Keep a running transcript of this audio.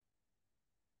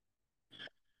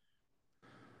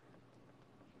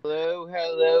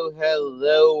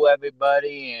hello,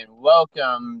 everybody, and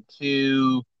welcome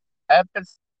to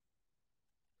episode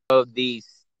of the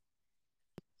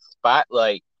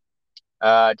Spotlight.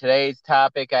 Today's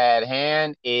topic at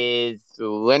hand is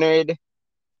Lynyrd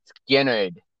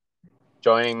Skynyrd.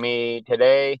 Joining me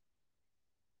today,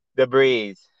 The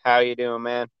Breeze. How you doing,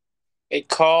 man? They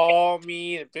call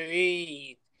me to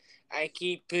breathe. I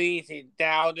keep breathing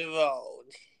down the road.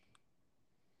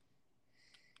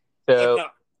 What's So,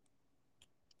 up?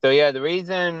 yeah, the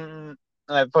reason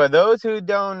for those who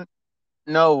don't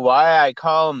know why I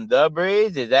call him The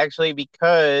Breeze is actually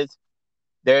because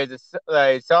there's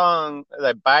a song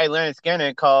by Lynyrd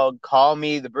Skynyrd called "Call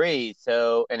Me the Breeze."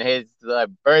 So, and his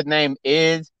birth name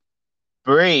is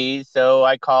Breeze, so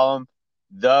I call him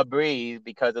the Breeze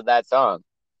because of that song.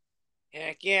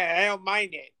 Heck yeah, I don't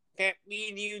mind it. That me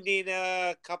and you did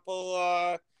a couple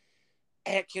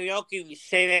at karaoke. We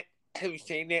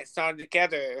sang that song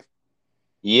together.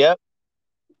 Yep,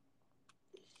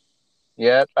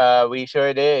 yep, we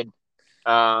sure did.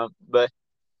 But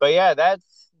yeah,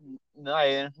 that's a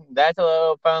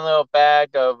little fun little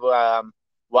fact of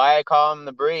why I call him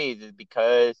the Breeze is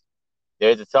because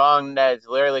there's a song that's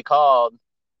literally called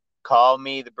 "Call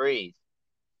Me the Breeze."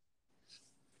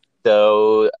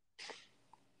 So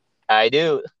I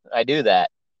do that.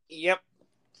 Yep.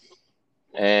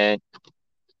 And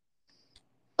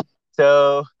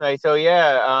so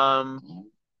yeah,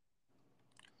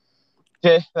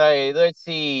 let's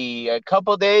see. A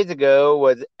couple days ago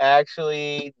was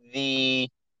actually the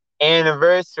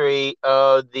anniversary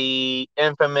of the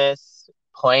infamous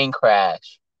plane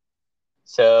crash.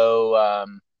 So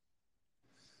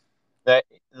let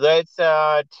let's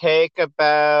take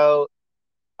about,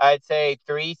 I'd say,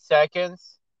 3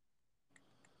 seconds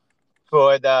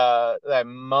for the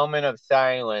moment of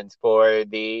silence for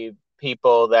the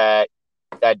people that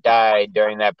died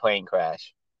during that plane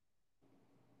crash.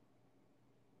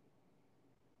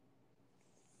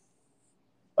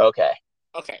 Okay.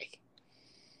 Okay.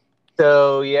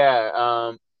 So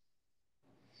yeah,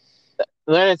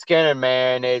 Leonard Skinner,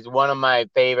 man, is one of my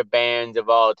favorite bands of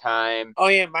all time. Oh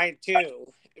yeah, mine too.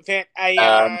 In fact,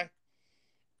 Um,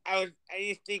 I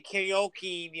just did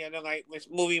karaoke the other night with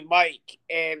Movie Mike,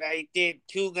 and I did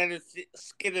two Leonard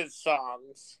Skinner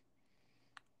songs.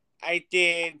 I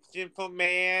did Simple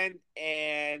Man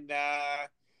and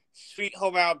Sweet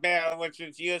Home Alabama, which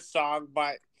was your song,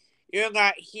 but you're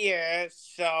not here,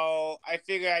 so I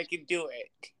figured I could do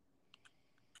it.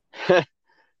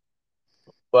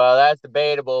 well, that's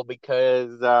debatable Yeah,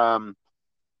 cause I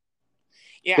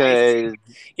sent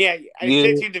you,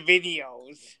 you the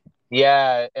videos.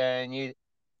 yeah, and you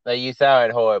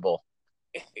sounded horrible.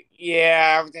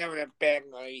 Yeah, I was having a bad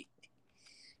night.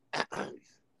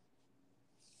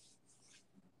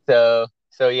 So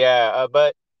yeah,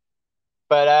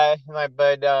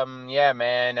 yeah,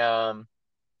 man.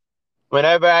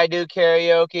 Whenever I do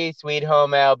karaoke, "Sweet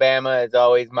Home Alabama" is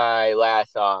always my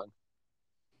last song.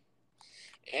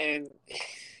 And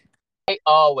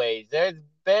Always. There's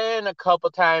been a couple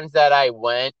times that I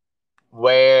went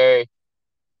where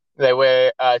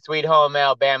 "Sweet Home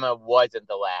Alabama" wasn't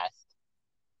the last,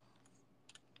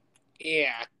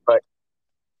 yeah,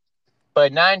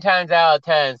 but 9 times out of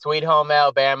 10, "Sweet Home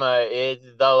Alabama" is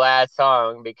the last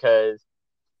song because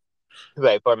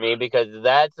for me because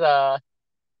that's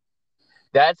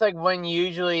like when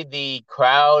usually the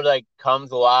crowd like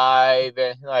comes alive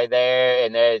and like there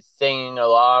and they're singing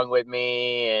along with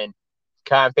me and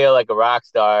kind of feel like a rock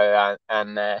star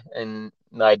on and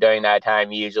like during that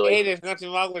time usually. hey, there's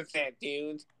nothing wrong with that,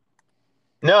 dude.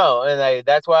 No, and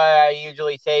that's why I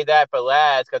usually say that for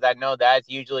last because I know that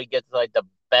usually gets like the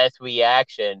best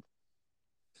reaction.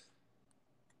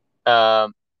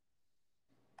 Um,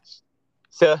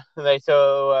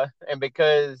 and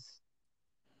because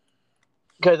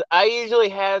I usually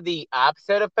have the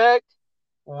opposite effect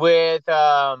with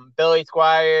Billy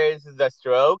Squires' "The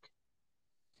Stroke."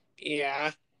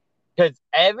 Yeah. Because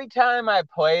every time I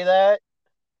play that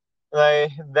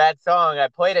song, I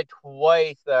played it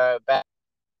twice back at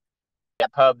the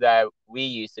pub that we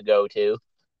used to go to.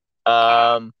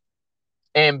 Uh, Um,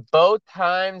 and both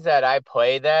times that I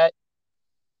play that,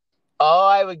 all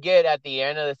I would get at the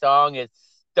end of the song is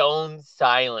stone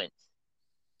silence,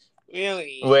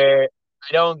 really? where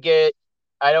I don't get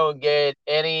I don't get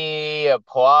any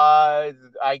applause.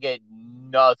 I get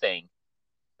nothing,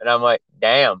 and I'm like,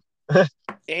 damn.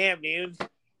 Damn, dude.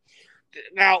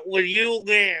 Now, when you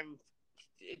live,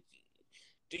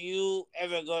 do you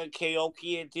ever go to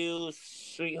karaoke and do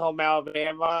Sweet Home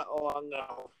Alabama or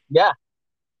no? Yeah,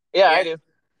 yeah, I Yeah. do.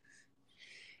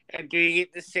 And do you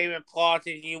get the same applause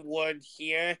as you would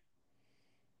here?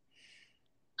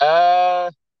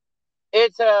 Uh,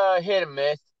 it's a hit and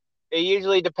miss. It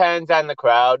usually depends on the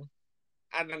crowd,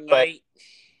 on the but night?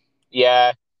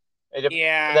 yeah, it,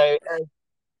 Yeah, they,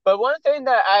 but one thing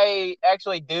that I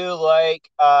actually do like,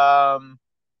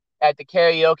 at the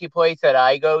karaoke place that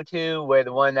I go to, where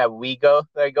the one that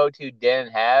I go to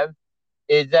didn't have,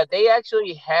 is that they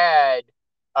actually had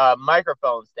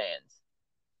microphone stands.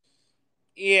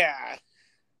 yeah,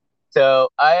 So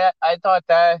I thought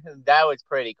that was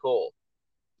pretty cool.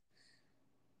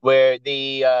 Where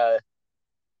the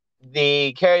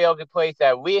karaoke place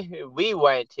that we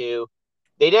went to,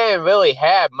 they didn't really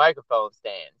have microphone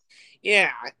stands.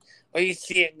 yeah. Well, you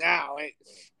see it now.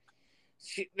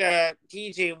 The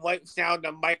DJ wipes down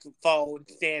the microphone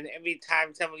stand every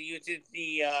time someone uses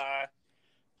the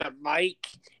mic.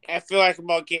 I feel like I'm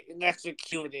about getting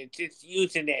electrocuted just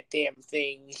using that damn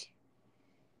thing.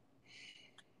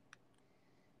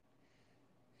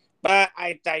 But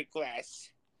I digress.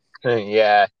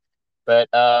 Yeah, but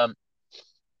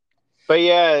but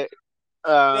yeah,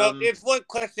 So um, there's one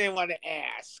question I want to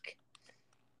ask.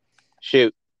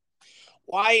 shoot.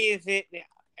 Why is it that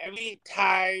every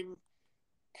time,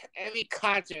 every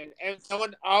concert, and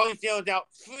someone always yells out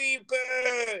 "Free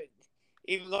Bird"?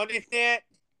 You notice that?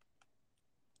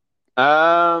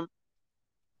 Um,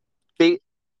 be,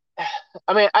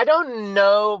 I mean, I don't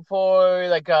know for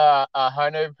like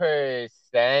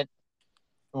 100%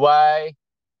 why,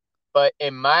 but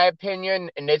in my opinion,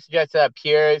 and it's just a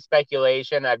pure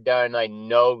speculation, I've done like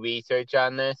no research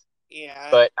on this, Yeah,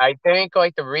 but I think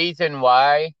like the reason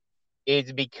why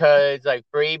is because like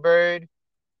Freebird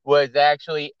was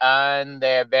actually on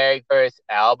their very first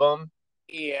album,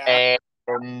 yeah,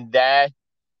 and, that,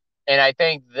 and I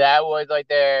think that was like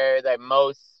their like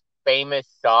most famous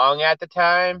song at the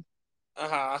time, uh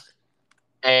huh.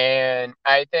 and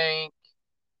I think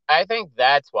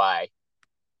that's why.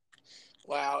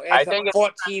 Wow, I it's a think it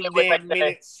 14 was like damn the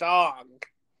minute song.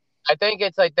 I think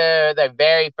it's like the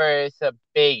very first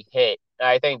big hit.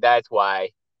 I think that's why.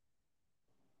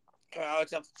 Wow,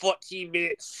 it's a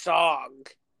 14-minute song.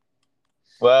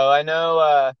 Well, I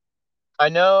know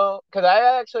because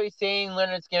I actually seen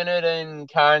Lynyrd Skynyrd in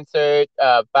concert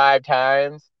 5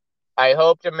 times. I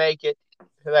hope to make it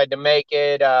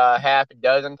half a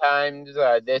dozen times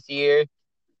this year.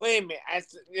 Wait a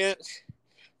minute,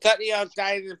 thought they all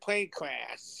died in a plane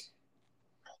crash.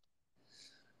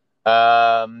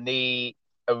 The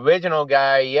original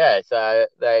guy, yes,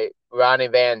 like Ronnie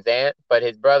Van Zant, but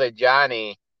his brother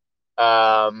Johnny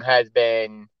has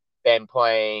been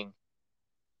playing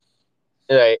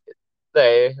like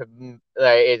is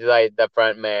like the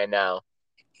front man now.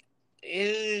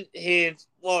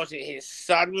 What was it? His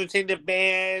son was in the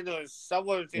band, or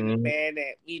someone was in the Mm, band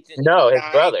that recently no, his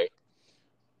died. brother.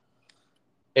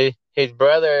 His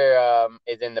brother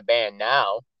is in the band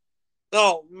now.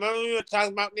 No, remember we were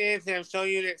talking about this, and I'm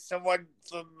showing you that someone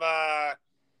from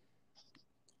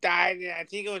died. In, I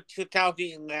think it was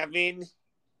 2011.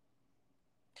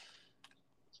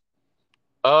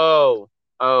 Oh,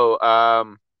 oh,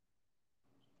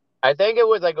 I think it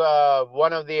was like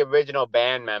one of the original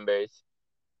band members.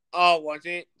 Oh, was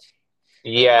it?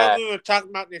 Because remember Yeah, we were talking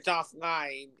about this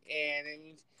offline,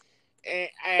 and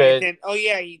I because said, "Oh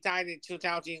yeah, he died in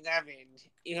 2011."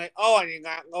 He's like, "Oh, I did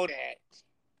not know that."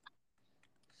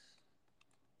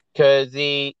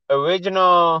 the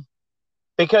original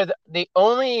because the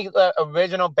only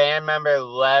original band member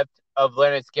left of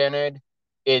Leonard Skinner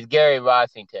is Gary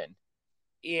Rossington.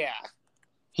 Yeah.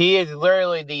 He is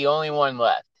literally the only one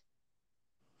left,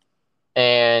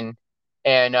 and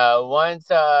once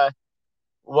that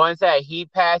he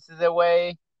passes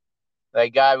away,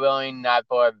 like God willing, not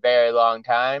for a very long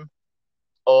time,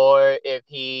 or if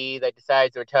he like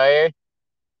decides to retire,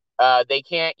 they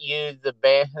can't use the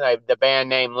band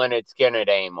name Leonard Skinner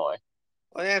anymore.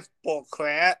 Well, that's bull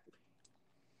crap.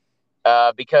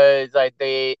 Because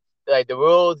the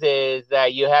rules is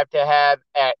that you have to have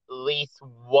at least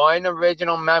one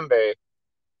original member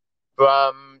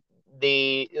from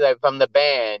the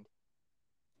band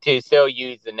to still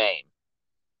use the name.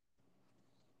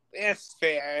 That's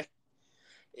fair.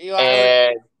 You know,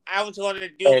 And, I was going to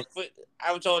do and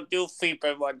I was going to do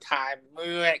Flipper one time.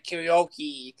 We were at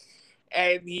karaoke,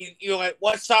 and you were like,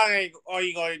 "What song are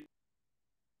you going to do?"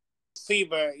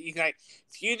 Flipper? He's like,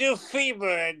 "If you do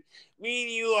Flipper, me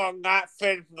and you are not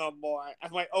friends no more."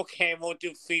 I'm like, "Okay, we'll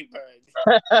do Flipper."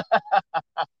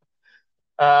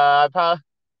 probably,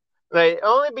 like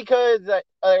only because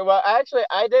well actually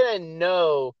I didn't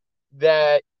know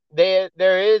that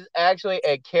there is actually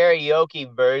a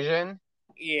karaoke version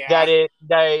Yeah. that is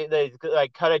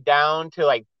like cut it down to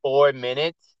like 4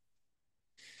 minutes.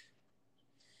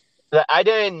 I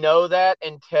didn't know that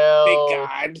Thank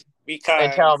God,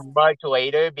 until because much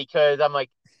later because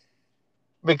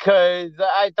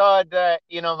I thought that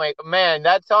like man,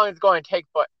 that song is going to take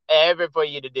forever for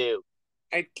you to do.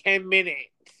 at 10 minutes,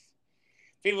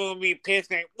 people will be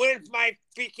pissed. Like, where's my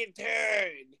freaking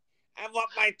turn? I want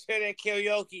my turn at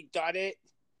karaoke. Done it.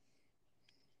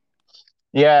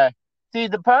 Yeah. See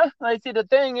the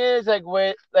thing is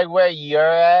where you're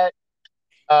at.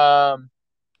 Um,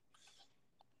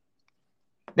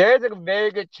 there's a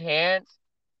very good chance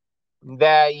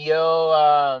that you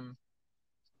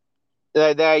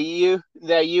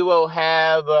will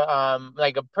have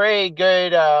like a pretty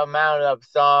good amount of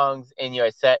songs in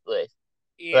your set list,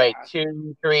 like Yeah,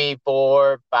 2, 3,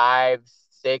 4, 5,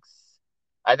 6.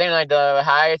 I think like the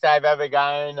highest I've ever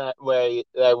gotten where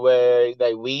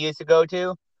like we used to go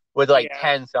to was like yeah.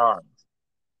 10 songs.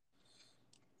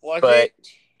 Was But it?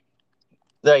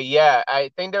 like yeah,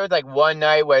 I think there was like one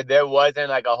night where there wasn't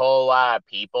like a whole lot of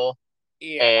people,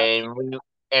 Yeah, and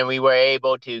we were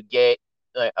able to get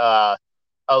like a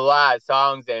lot of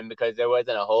songs in because there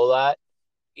wasn't a whole lot.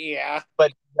 yeah.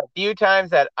 But the few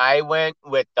times that I went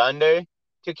with Thunder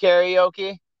to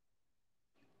karaoke,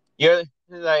 you're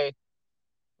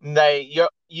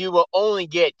you will only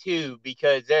get two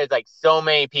because there's like so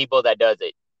many people that does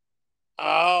it.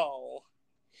 Oh,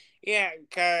 yeah.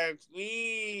 Because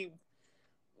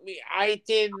I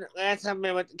did last time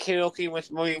I went to karaoke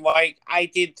with Movie Mike. I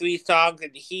did 3 songs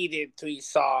and he did 3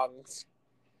 songs.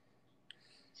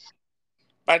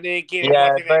 But then again,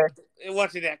 Yeah, it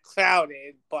wasn't that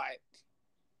crowded.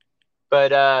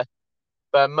 but uh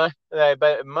but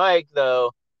Mike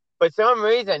though, for some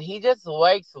reason he just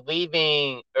likes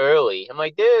leaving early. I'm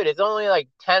like, dude, it's only like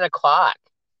 10 o'clock.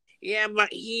 Yeah,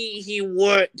 but he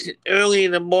worked early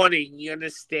in the morning. You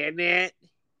understand that?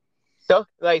 So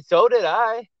did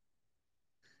I.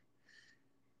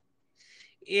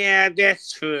 Yeah,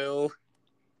 that's true.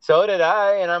 So did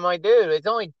I, and I'm like, dude, it's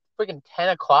only freaking 10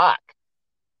 o'clock.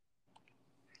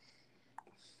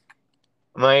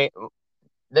 I'm like,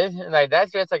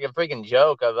 that's just like a freaking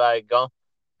joke of like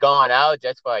going out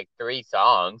just for like 3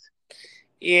 songs.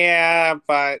 Yeah,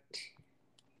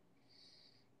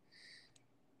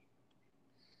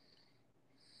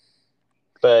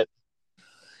 But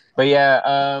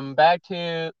yeah, back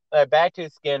to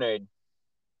Skynyrd.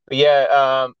 But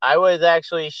yeah, I was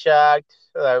actually shocked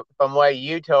from what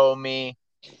you told me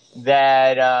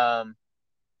that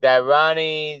that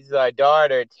Ronnie's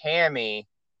daughter Tammy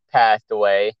passed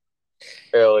away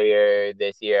earlier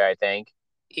this year, I think.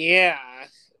 yeah,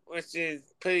 which is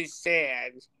pretty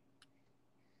sad.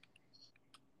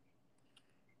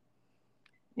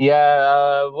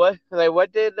 Yeah, what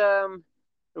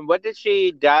did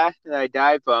she die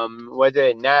from? Was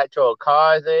it natural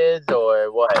causes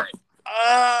or what?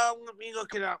 Let me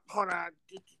look it up. Hold on.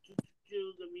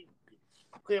 Let me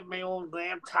grab my own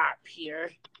laptop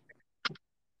here.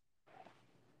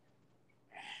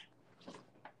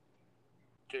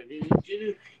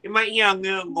 You might hear a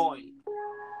little boy.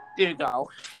 There you go.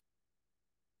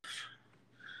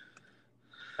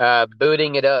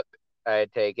 Booting it up, I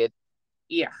take it.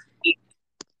 Yeah.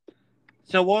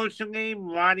 So what was her name?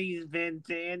 Ronnie Van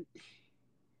Zant.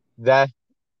 That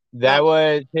that No,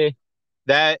 was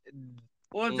that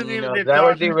what was the name of the that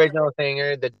was the daughter? original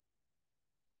singer,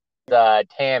 the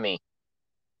Tammy,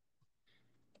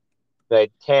 the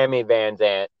Tammy Van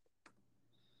Zant.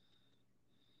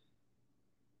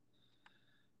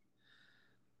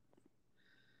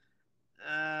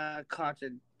 Cause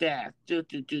of death. Do.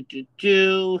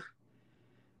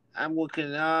 I'm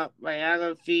looking up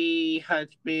biography,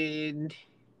 husband,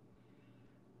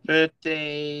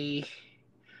 birthday.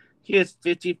 He is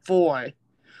 54.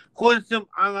 According to some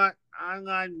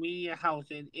online media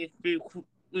houses, it's been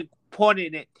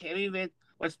reported that Taylor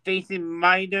was facing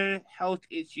minor health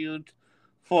issues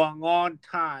for a long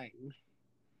time.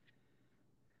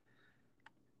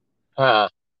 Huh.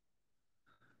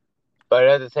 But it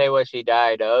doesn't say what she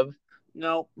died of.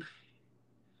 Nope.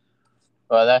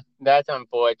 Well, that's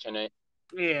unfortunate.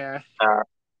 Yeah. Uh,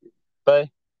 but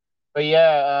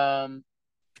yeah,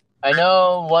 I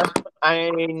know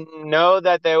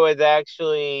that there was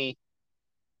actually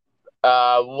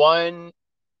one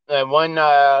one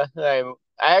I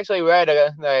actually read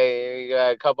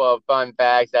a couple of fun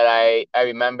facts that I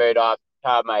remembered off the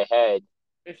top of my head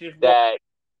This is what.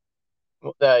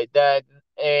 that that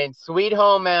in Sweet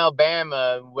Home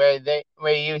Alabama where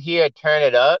you hear Turn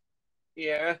It Up,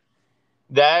 Yeah.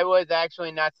 that was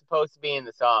actually not supposed to be in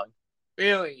the song.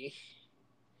 Really?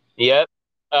 Yep.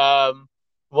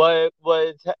 What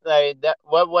was like that?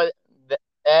 What was?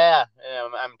 Yeah,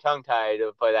 I'm tongue tied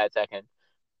for that second.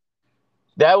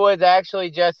 That was actually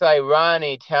just like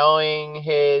Ronnie telling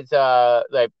his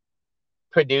like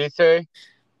producer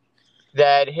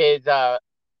that his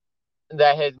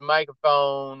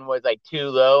microphone was like too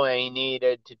low and he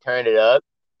needed to turn it up.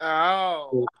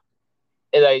 Oh,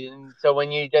 Like so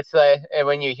when you just like and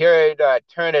when you hear it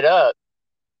turn it up,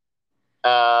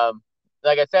 um,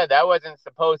 like I said, that wasn't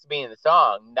supposed to be in the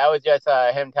song. That was just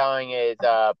him telling his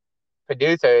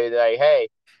producer like, "Hey,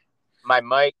 my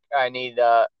mic, I need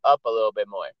up a little bit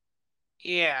more."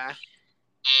 yeah.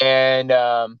 And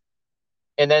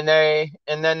and then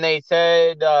they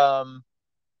said,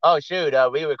 "Oh shoot,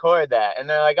 we recorded that," and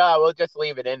they're like, "Oh, we'll just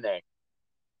leave it in there."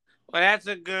 Well, that's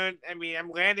a good. I mean,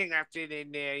 I'm glad they left it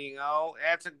in there.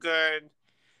 That's a good.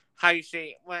 How you say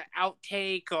it? What,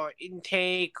 outtake or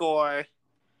intake or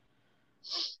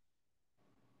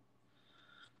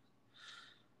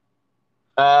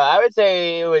I would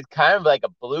say it was kind of like a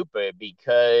blooper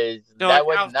because no? that It's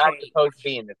was not outtake. supposed to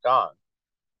be in the song.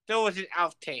 So was an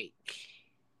outtake.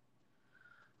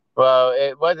 Well,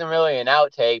 it wasn't really an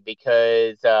outtake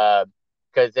because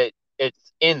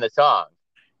it's in the song.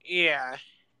 Yeah.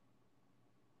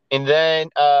 And then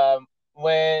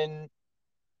when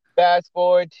fast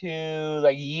forward to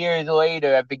like years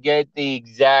later, I forget the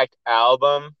exact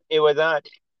album it was on.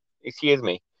 Excuse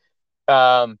me.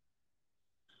 Um,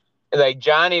 like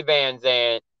Johnny Van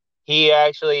Zant, he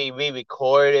actually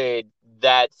re-recorded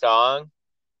that song,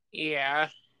 Yeah.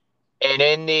 and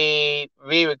in the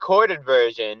re-recorded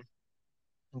version,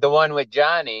 the one with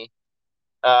Johnny,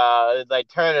 like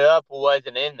Turn It Up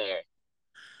wasn't in there.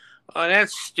 Oh,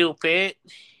 that's stupid.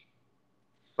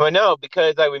 Well, no,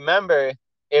 because I remember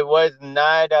it was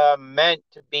not meant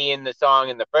to be in the song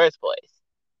in the first place.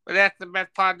 But that's the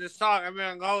best part of the song. I'm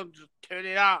gonna go just turn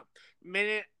it up. The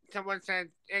minute someone says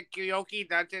karaoke,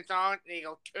 that's it on, they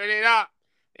go turn it up.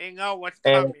 They know what's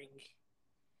And coming.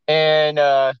 and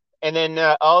uh, and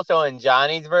then also in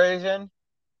Johnny's version,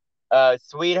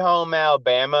 "Sweet Home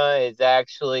Alabama" it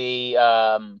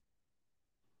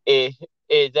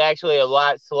is actually a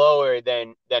lot slower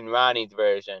than Ronnie's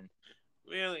version.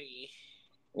 Really.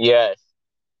 Yes.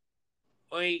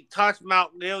 When he talks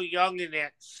about Lil Young in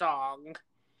that song,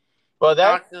 Well, he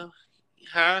that's talks,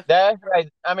 huh? that's right.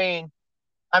 I mean,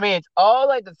 it's all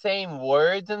like the same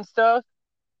words and stuff.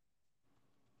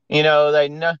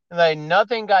 Like like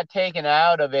nothing got taken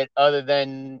out of it other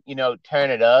than turn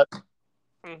it up,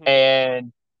 Hmm.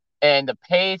 and the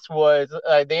pace was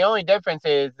the only difference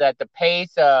is that the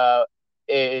pace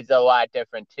is a lot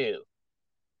different too,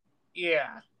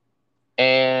 Yeah.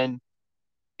 and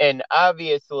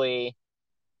obviously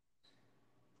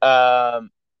um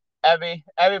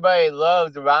everybody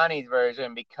loves Ronnie's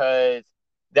version because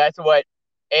that's what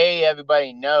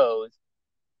everybody knows,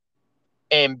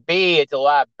 and B, it's a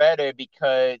lot better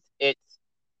because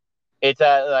it's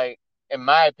like in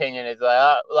my opinion it's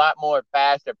a lot more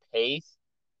faster pace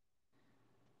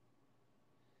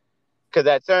because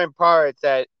at certain parts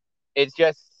that it's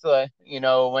just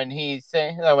when he's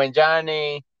saying when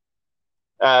Johnny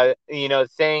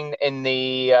sing in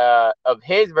the of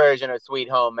his version of Sweet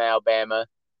Home Alabama,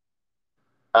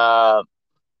 uh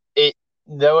it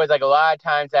there was like a lot of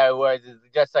times that it was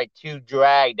just like too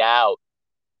dragged out.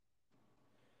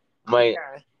 Like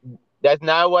Yeah. that's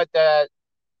not what that's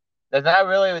not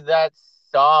really what that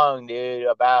song dude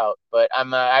about, but I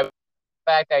the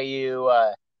fact that you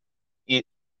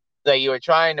that you were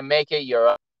trying to make it your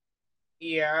own.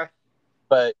 Yeah.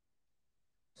 but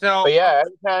So, but yeah,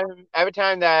 every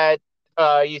time that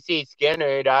you see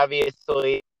Skinner,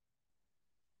 obviously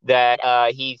that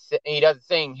he doesn't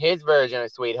sing his version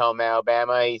of Sweet Home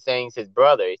Alabama, he sings his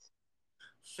brother's.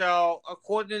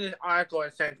 according to this article,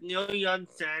 it says Neil Young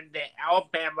said that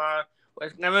Alabama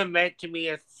was never meant to be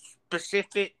a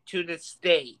specific to the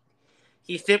state.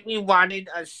 He simply wanted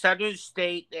a southern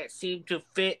state that seemed to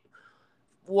fit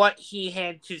what he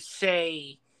had to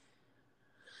say.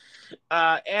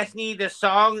 Anthony, the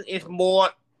song is more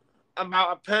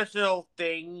about a personal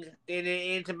thing than it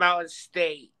is about a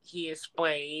state, he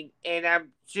explained. And I'm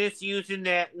just using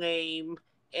that name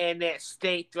and that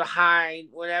state to hide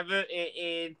whatever it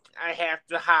is I have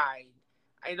to hide.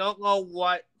 I don't know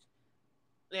what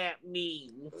that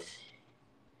means.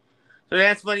 So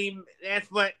that's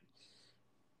what,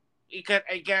 because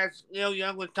I guess Neil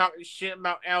Young was talking shit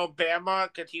about Alabama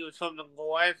because he was from the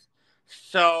North.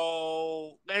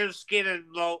 So Lynyrd Skynyrd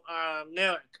wrote a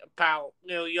lyric about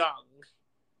Neil Young.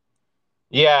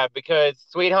 Yeah, because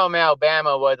Sweet Home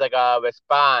Alabama was like a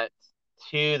response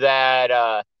to that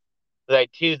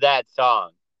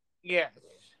song. Yes.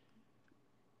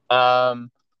 Um,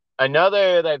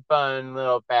 Another like fun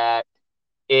little fact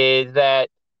is that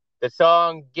the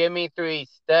song "Give Me Three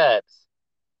Steps"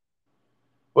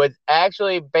 was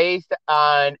actually based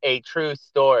on a true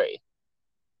story.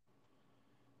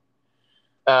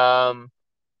 Um,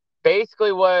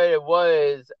 Basically, what it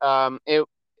was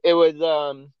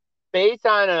based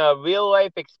on a real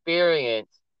life experience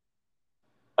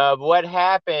of what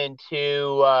happened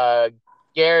to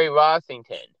Gary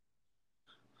Rossington.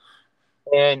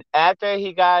 And after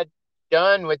he got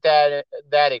done with that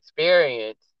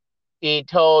experience, he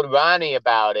told Ronnie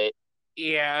about it,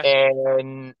 Yeah.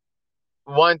 and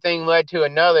one thing led to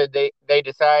another. They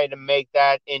decided to make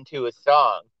that into a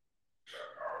song.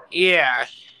 Yeah.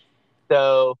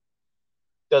 So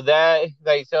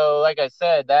like I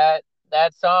said, that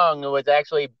song was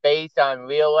actually based on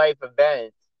real life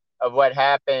events of what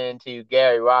happened to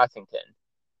Gary Rossington.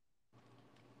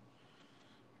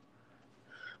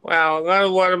 Well,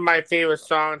 another one of my favorite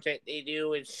songs that they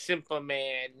do is "Simple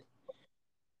Man."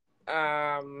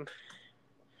 Um,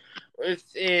 it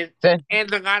Sim-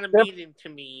 and a lot of Sim- meaning to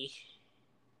me.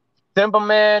 Simple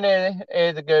Man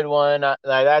is a good one. Like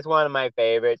that's one of my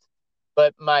favorites.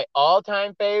 But my all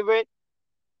time favorite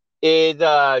is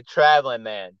Traveling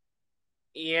Man.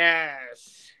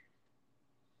 Yes.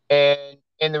 And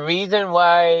the reason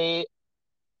why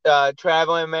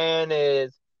Traveling Man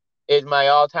is my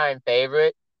all time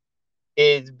favorite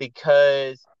is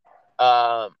because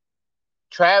um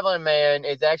Traveling Man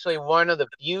is actually one of the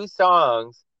few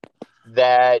songs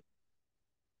that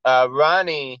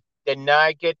Ronnie did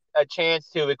not get a chance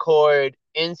to record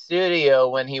in studio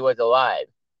when he was alive.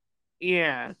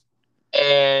 Yeah.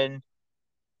 And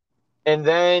and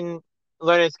then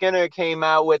Lynyrd Skynyrd came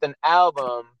out with an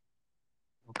album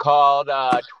called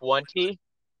 20,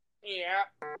 Yeah.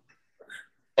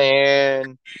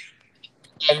 and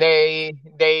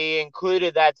they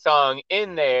included that song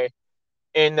in there,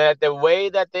 in that the way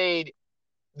that they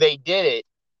did it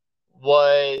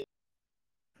was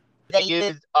they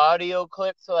used audio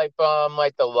clips like from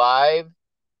like the live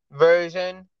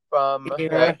version from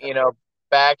Yeah.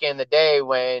 back in the day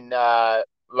when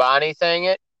Ronnie sang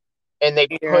it, and they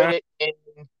put Yeah. it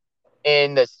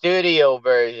in the studio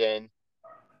version,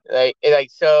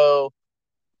 so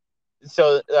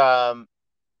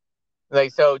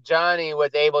so Johnny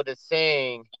was able to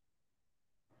sing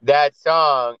that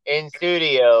song in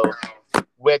studio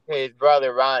with his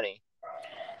brother Ronnie,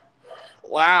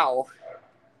 Wow.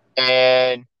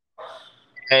 and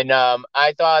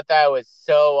I thought that was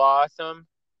so awesome.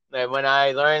 Like when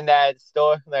I learned that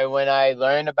story, like when I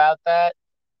learned about that,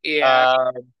 Yeah.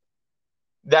 um,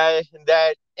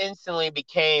 that instantly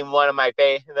became one of my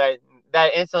favorite.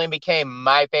 That instantly became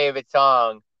my favorite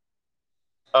song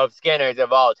of Skinner's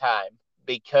of all time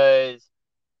because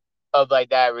of like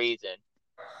that reason.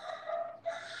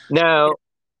 Now,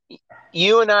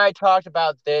 you and I talked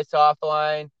about this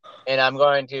offline, and I'm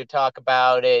going to talk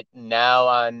about it now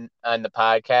on the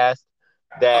podcast.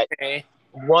 That Okay.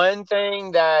 one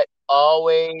thing that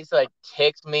always like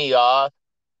ticks me off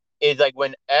is like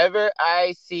whenever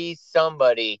I see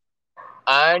somebody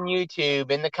on YouTube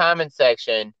in the comment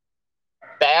section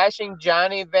bashing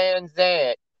Johnny Van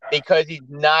Zant because he's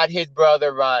not his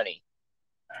brother Ronnie.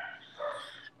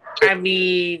 I It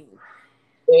mean,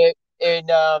 it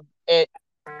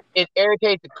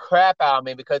irritates the crap out of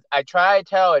me because I try to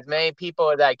tell as many people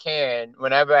as I can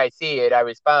whenever I see it. I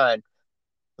respond,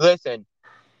 listen,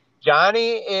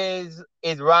 Johnny is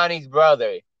Ronnie's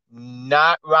brother,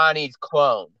 not Ronnie's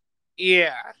clone.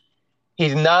 yeah.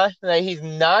 He's not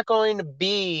going to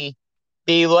be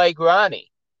like Ronnie.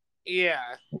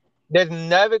 Yeah. There's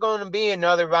never going to be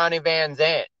another Ronnie Van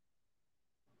Zant.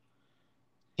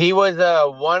 He was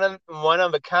one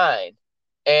of a kind,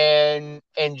 and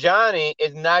Johnny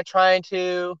is not trying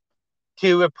to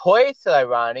replace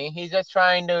Ronnie. He's just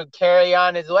trying to carry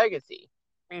on his legacy.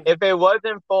 Mhm. If it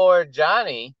wasn't for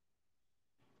Johnny,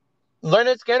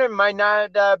 Lynyrd Skynyrd might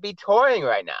not be touring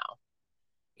right now.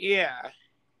 Yeah.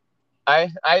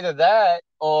 Either that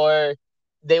or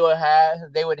they would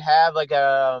have like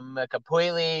a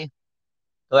completely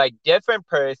like different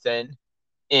person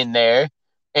in there,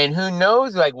 and who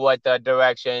knows like what the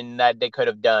direction that they could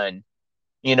have done.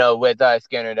 With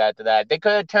Skynyrd after that, they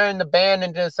could have turned the band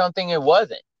into something it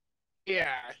wasn't.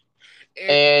 Yeah. It,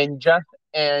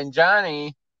 And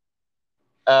Johnny,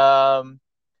 um,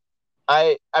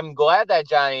 I'm glad that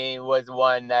Johnny was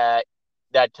one that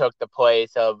took the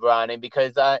place of Ronnie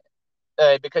because that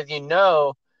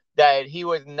he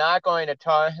was not going to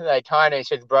tarnish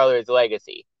his brother's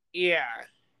legacy. yeah.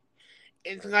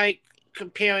 It's like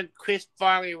comparing Chris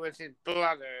Farley with his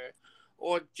brother,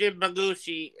 or Jim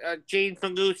Belushi, James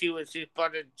Belushi with his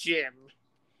brother Jim.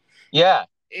 Yeah,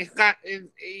 it's not.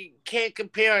 You can't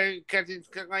compare it because it's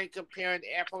like comparing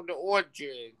apple to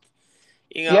oranges.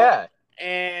 You know, Yeah,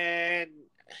 and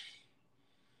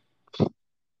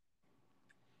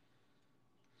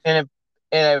and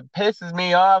it pisses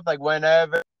me off like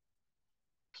whenever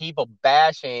people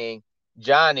bashing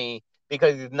Johnny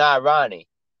because he's not Ronnie.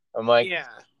 I'm yeah,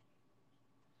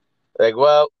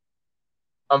 well,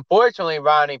 unfortunately,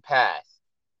 Ronnie passed.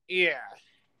 yeah,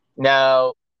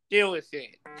 Now, deal with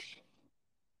it.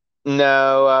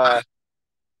 no,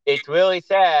 it's really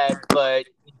sad, but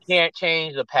you can't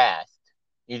change the past.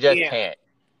 You just Yeah, can't.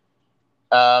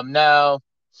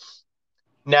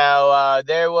 Now,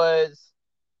 there was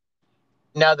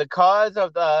now the cause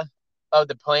of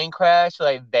the plane crash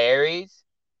like varies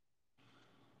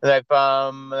like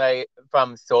from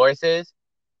sources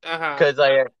uh huh,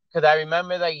 because I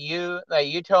remember like you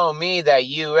told me that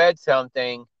you read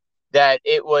something that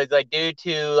it was like due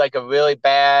to like a really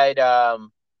bad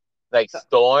like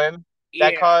storm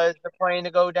that yeah, caused the plane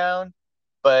to go down,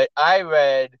 but I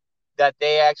read that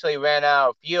they actually ran out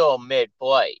of fuel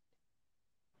mid-flight.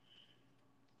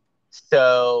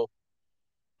 So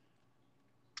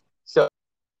so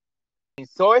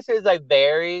sources like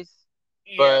varies,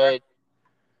 yeah, but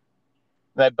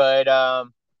like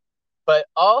but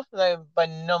also but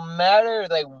no matter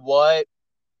like what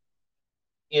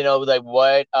like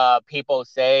what people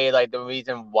say like the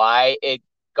reason why it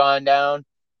gone down,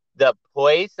 the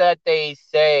place that they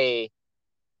say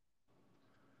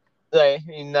like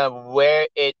where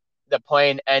it the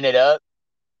plane ended up,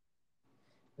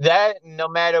 that no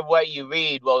matter what you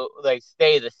read will like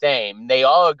stay the same. They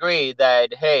all agree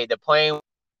that hey, the plane was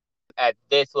at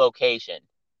this location.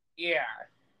 yeah.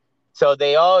 So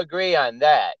they all agree on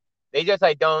that. They just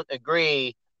like don't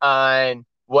agree on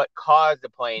what caused the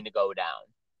plane to go down.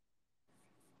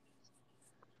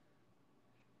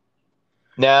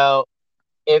 Now,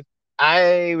 if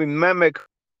I remember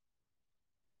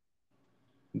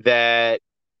that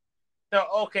So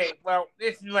okay, well,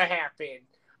 this is what happened.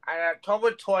 On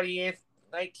October 20th,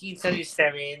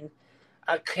 1977,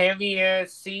 a Carrier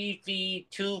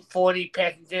CV-240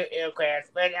 passenger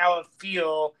aircraft ran out of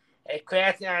fuel and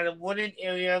crashed on a wooded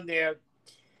area near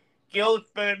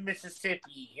Galesburg,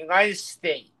 Mississippi, United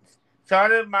States.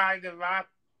 Started by the rock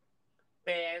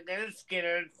band Lynyrd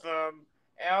Skynyrd from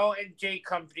L&J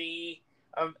Company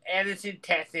of Addison,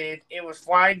 Texas. It was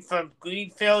flying from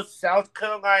Greenfield, South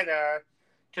Carolina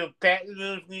to Baton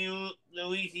Rouge,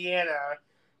 Louisiana,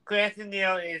 crashing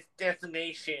near its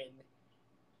destination.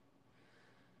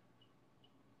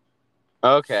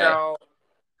 okay, So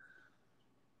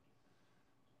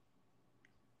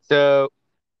so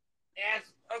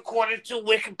that's according to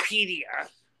Wikipedia.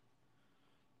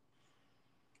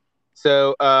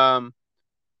 so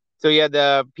so yeah,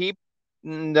 the people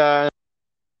the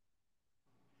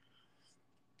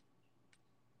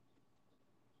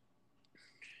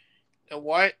The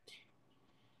what?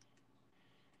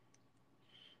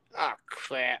 Oh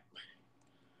crap.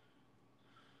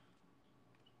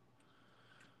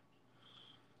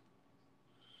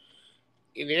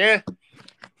 You there?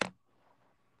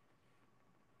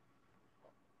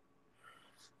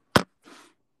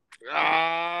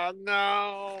 Oh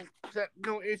no.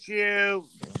 Technical issue.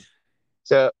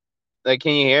 so like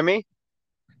can you hear me?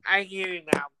 I hear you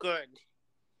now. Good.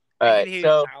 All I can right, hear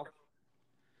you now.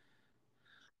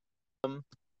 um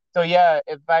so yeah,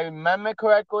 if I remember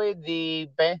correctly, the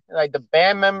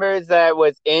band members that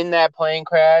was in that plane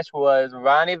crash was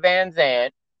Ronnie Van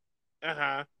Zant,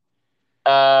 Uh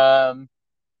huh. um,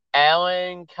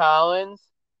 Alan Collins,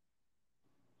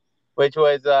 which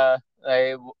was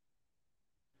like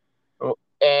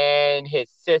and his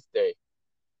sister.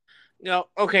 No,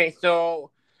 okay,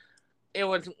 so it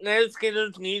was Lynyrd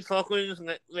Skynyrd's lead vocalist,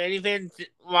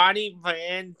 Ronnie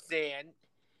Van Zant,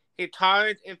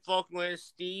 guitarist and vocalist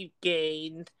Steve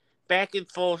Gaines, backing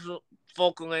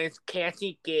vocalist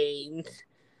Kathy Gaines,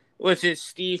 which is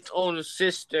Steve's older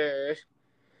sister,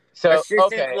 So assistant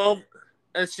okay, road,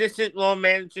 assistant road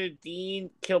manager Dean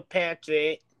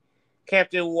Kilpatrick,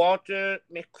 Captain Walter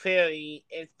McCreary,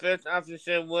 and First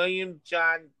Officer William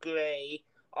John Gray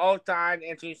all died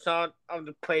as a result of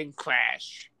the plane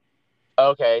crash.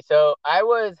 okay, so I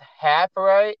was half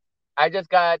right. I just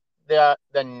got the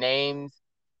names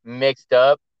mixed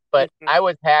up, but I Mhm.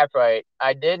 was half right.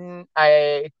 I do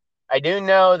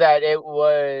know that it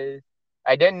was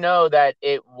I didn't know that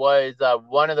it was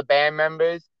one of the band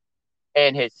members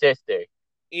and his sister.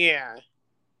 Yeah,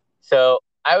 So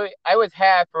I was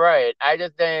half right. I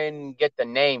just didn't get the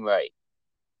name right.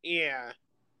 yeah.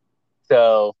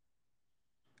 So,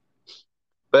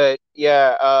 but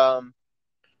yeah,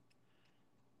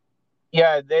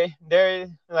 Yeah, they're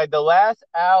like the last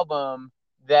album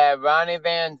that Ronnie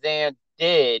Van Zant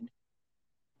did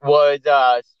was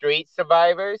Street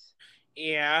Survivors,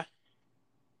 Yeah,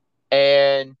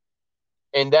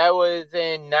 and that was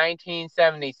in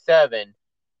 1977,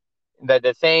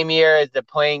 the same year as the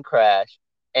plane crash.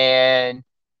 And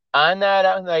on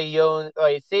that, like, you'll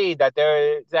like see that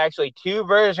there's actually two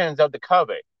versions of the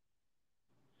cover.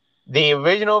 The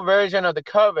original version of the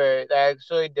cover that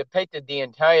actually depicted the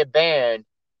entire band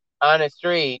on a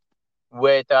street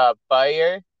with a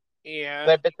fire yeah.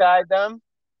 lit beside them.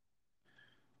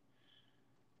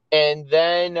 And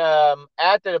then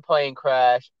after the plane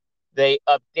crash, they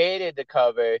updated the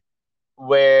cover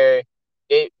where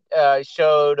it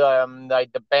showed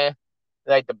like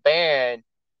the band,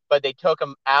 but they took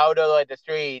them out of like the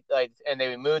street, like, and they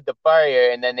removed the fire,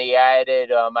 and then they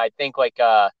added I think like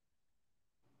a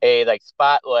like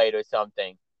spotlight or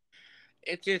something.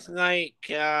 It's just like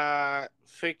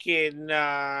freaking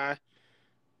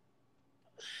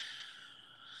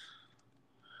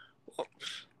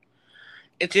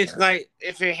it's just like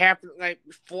if it happened like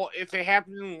before, if it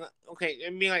happened, okay,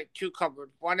 it'd be like two covers.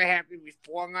 One that happened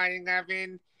before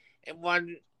 9/11, and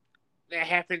one that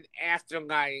happened after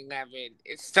 9/11.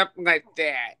 It's something like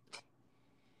that.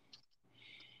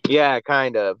 Yeah,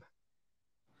 kind of,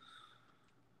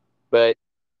 but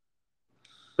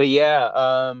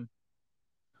yeah,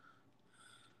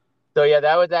 so yeah,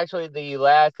 that was actually the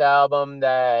last album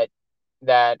that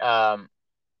um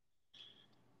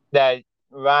that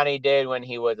Ronnie did when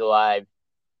he was alive.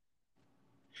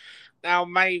 Now,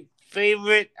 my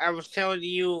favorite, I was telling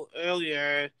you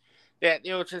earlier that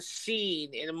there was a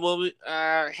scene in a movie,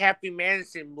 Happy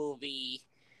Madison movie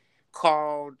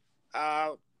called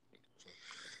uh,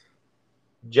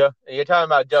 You're talking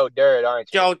about Joe Dirt,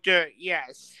 aren't you? Joe Dirt,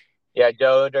 yes, Yeah,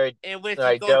 Joe Dirt, in which he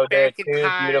like goes Joe Dirt back in two,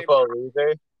 time, Beautiful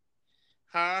Loser.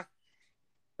 huh?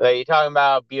 Like you talking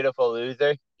about Beautiful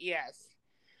Loser? Yes.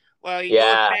 Well, he goes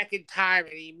Yeah. back in time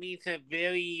and he meets a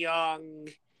very young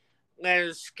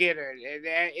Lynyrd Skynyrd, and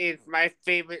that is my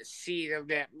favorite scene of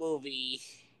that movie.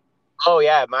 Oh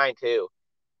yeah, mine too.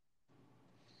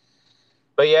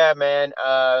 But yeah, man.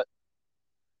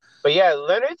 But yeah,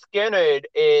 Leonard Skinner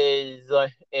is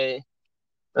like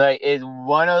is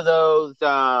one of those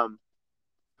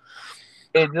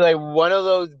it's like one of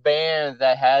those bands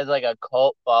that has like a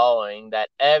cult following that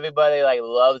everybody like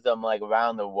loves them like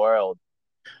around the world.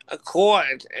 Of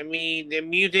course, I mean the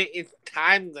music is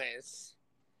timeless.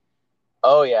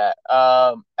 Oh yeah.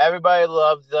 Everybody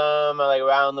loves them like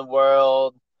around the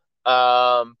world.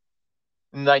 Um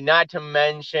like not to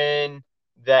mention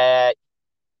that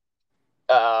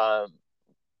um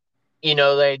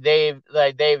like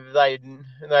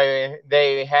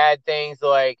they had things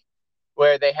like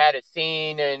where they had a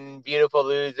scene in Beautiful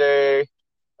Loser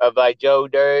of like Joe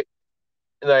Dirt,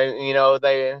 like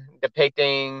they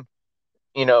depicting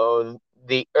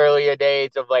the earlier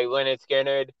days of like Lynyrd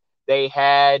Skynyrd. They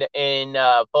had in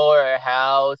Fuller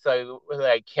House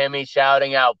like Kimmy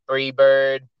shouting out "Free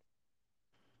Bird,"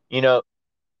 you know,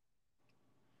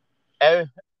 ev-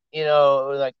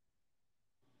 like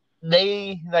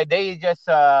they just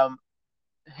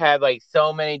have like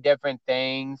so many different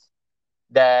things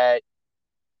that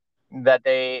that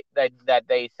they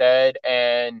said,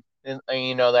 and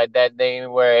that they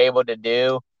were able to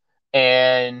do.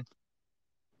 And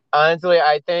honestly,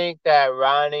 I think that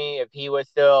Ronnie, if he was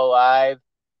still alive,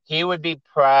 he would be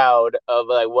proud of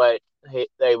like what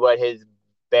his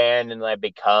band and like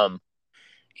become.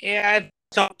 Yeah, I think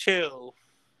so too.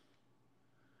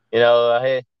 You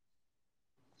know,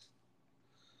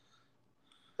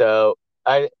 so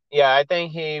I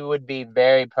think he would be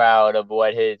very proud of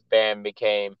what his band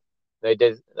became. Like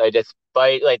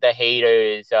despite like the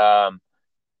haters, that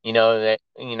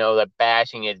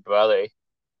bashing his brother.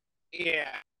 Yeah,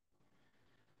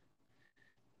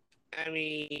 I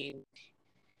mean,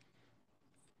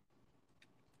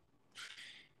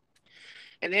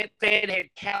 and that band had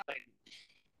talent.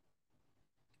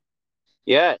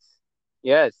 Yes,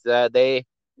 yes, they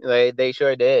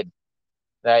sure did.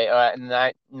 They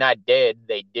not did,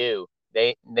 they do.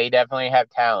 They definitely have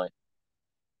talent.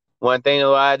 One thing a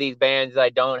lot of these bands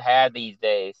like don't have these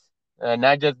days,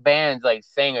 not just bands like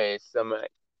singers, some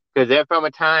because they're from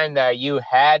a time that you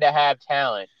had to have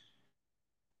talent.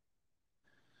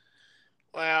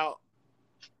 Well,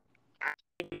 I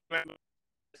remember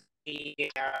the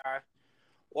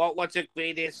what was the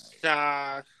greatest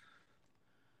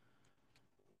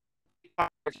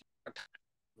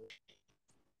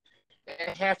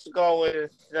it has to go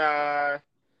with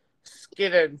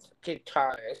Skinner's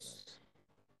guitarist.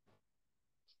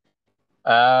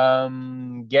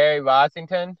 Gary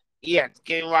Washington. Yeah,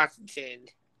 Kenny Washington.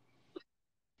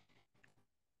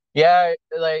 Yeah,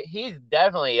 like he's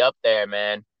definitely up there,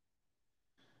 man.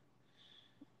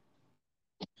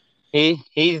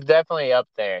 He's definitely up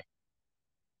there.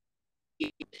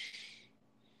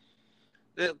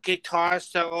 The guitar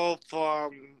solo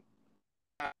from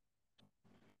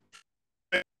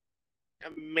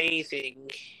amazing.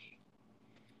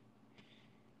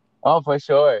 Oh, for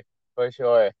sure, for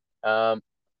sure. Um,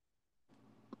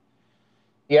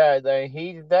 yeah, like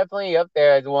he's definitely up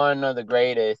there as one of the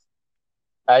greatest.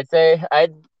 I'd say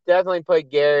I'd definitely put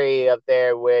Gary up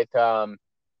there with Jimi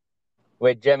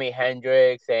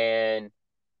Hendrix and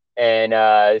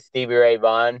Stevie Ray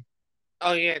Vaughan.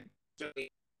 Oh yeah,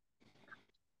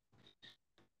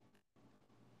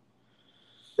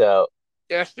 So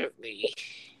definitely.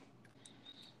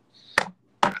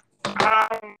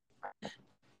 Um,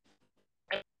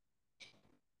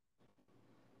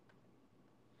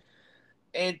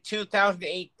 in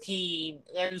 2018,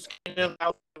 Lynyrd Skynyrd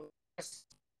of the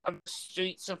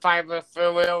Street Survivor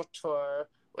Farewell Tour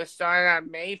was started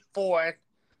on May 4th,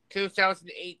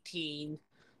 2018,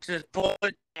 to support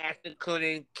cast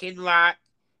including Kid Rock,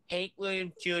 Hank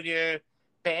Williams Jr.,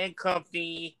 Band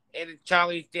Company, and the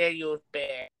Charlie Daniels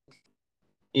Band.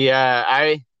 yeah,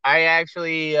 I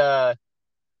actually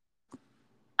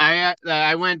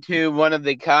I went to one of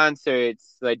the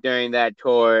concerts like during that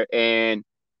tour, and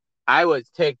I was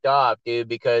ticked off, dude,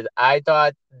 because I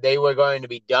thought they were going to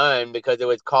be done because it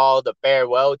was called the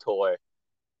farewell tour,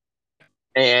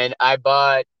 and I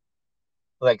bought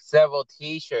like several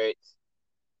T-shirts,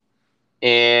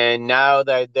 and now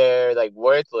that they're like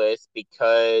worthless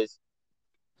because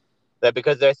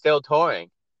they're still touring.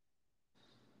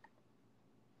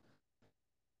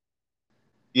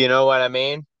 You know what I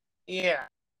mean? Yeah.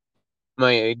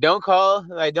 Like, don't call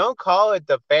it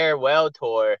the farewell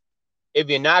tour if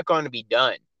you're not going to be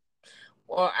done.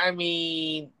 Well, I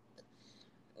mean,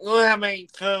 look how many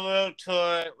farewell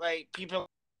tour like people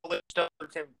Rolling Stones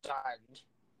have done.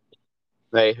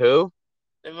 Like who?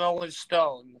 The Rolling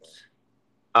Stones.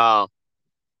 Oh,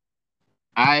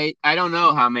 I don't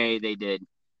know how many they did.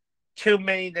 Too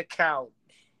many to count.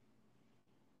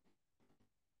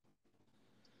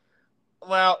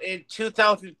 Well, in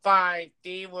 2005,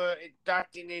 they were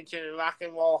inducted into the Rock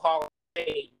and Roll Hall of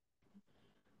Fame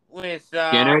with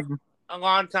Skynyrd?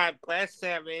 alongside Black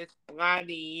Sabbath,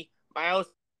 Blondie, Miles,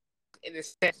 and the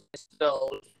Sex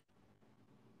Pistols.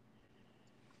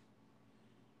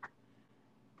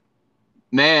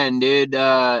 Man, dude,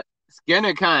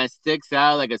 Skinner kind of sticks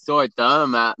out like a sore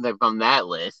thumb out there from that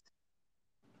list.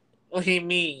 What do you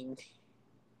mean?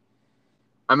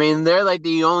 I mean, they're like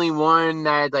the only one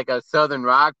that's like a southern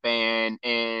rock band,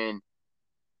 and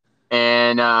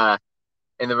uh,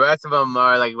 and the rest of them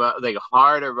are like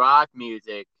harder rock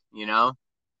music, you know?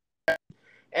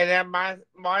 And then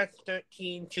March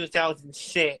 13,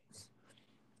 2006,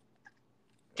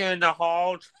 during the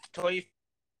Hall's 20th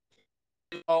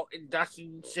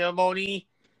induction ceremony,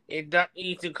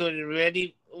 inductees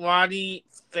included Roddy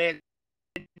Finn,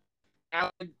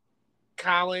 Alan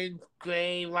Collins,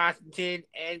 Gray Washington,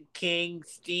 Ed King,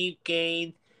 Steve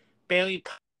Gaines, Barry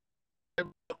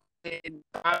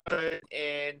Potter,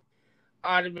 and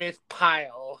Artemis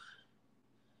Pyle.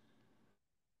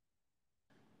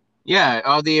 Yeah,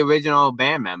 all the original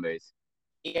band members.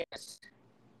 Yes.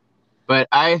 But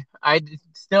I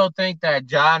still think that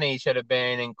Johnny should have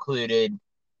been included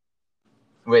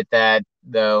with that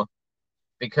though, Yeah.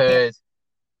 because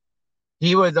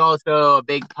he was also a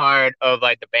big part of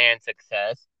like the band's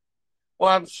success.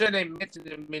 Well, I'm sure they mentioned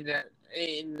him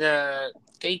in the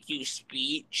thank you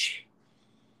speech.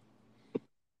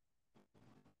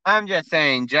 I'm just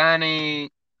saying, Johnny.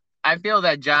 I feel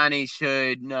that Johnny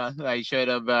should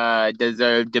have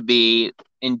deserved to be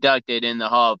inducted in the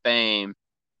Hall of Fame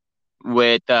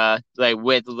with Lynyrd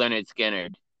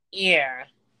Skynyrd Yeah.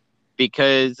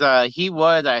 because he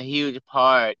was a huge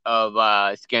part of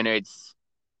Skynyrd's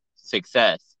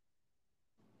success.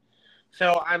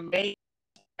 So on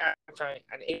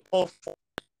April 4th,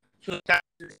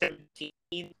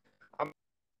 2017, a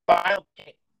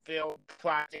biopic film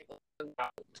project was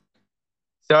out.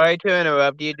 Sorry to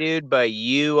interrupt you, dude, but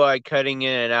you are cutting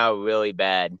in and out really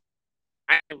bad.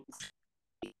 I'm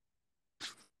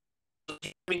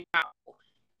out.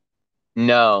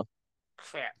 No.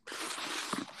 Crap.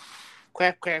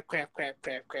 Crap, crap, crap, crap,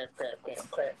 crap, crap, crap,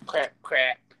 crap, crap, crap,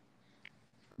 crap.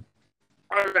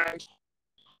 Alright.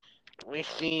 Let me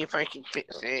see if I can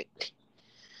fix it.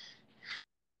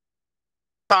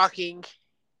 Talking.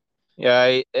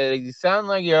 Yeah, you sound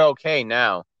like you're okay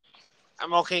now.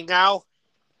 I'm okay now?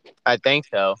 I think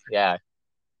so. Yeah.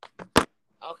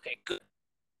 Okay, good.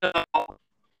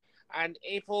 On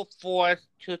April 4th,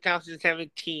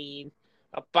 2017,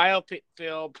 a biopic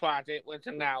film project was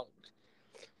announced.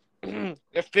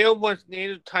 The film was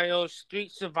later titled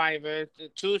Street Survivors, the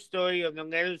true story of the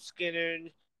Lynyrd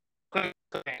Skynyrd clan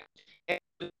in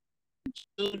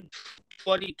June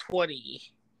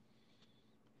 2020.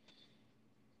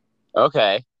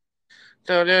 Okay.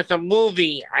 So there's a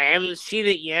movie. I haven't seen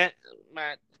it yet,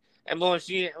 but I'm going to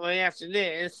see it right after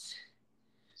this.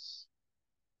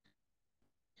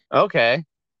 Okay.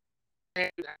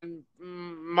 And on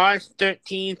March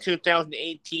 13th,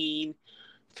 2018,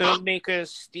 filmmaker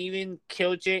Stephen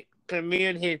Kiljic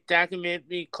premiered his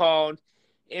documentary called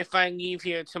If I Leave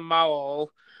Here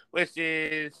Tomorrow, which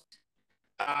is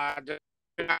the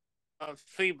of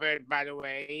Freebird, by the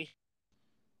way,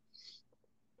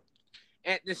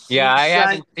 at the Yeah, I Seaside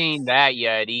haven't seen that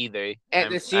yet either. at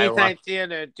the I want. Seaside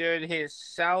Theater during his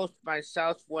South by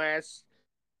Southwest.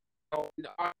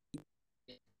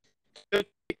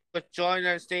 Was joined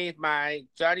on stage by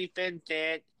Johnny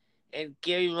Vincent and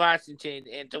Gary Washington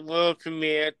at the world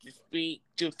premiere to speak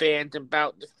to fans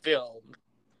about the film.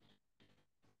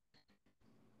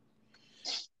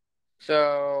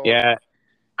 So, Yeah,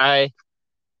 I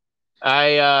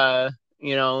I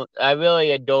I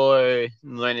really adore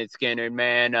Lynyrd Skynyrd,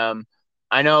 man.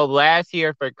 I know last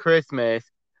year for Christmas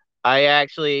I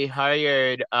actually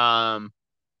hired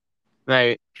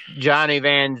like Johnny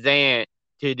Van Zant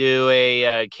to do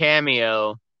a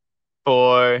cameo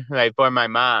for my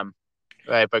mom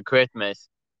for Christmas,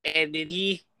 and then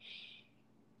he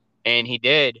and he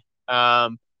did.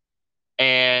 Um,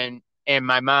 and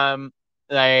my mom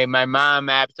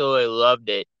absolutely loved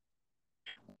it.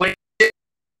 went.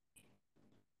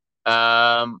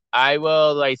 I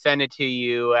will send it to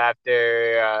you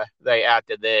after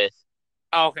this.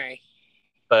 Okay.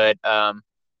 But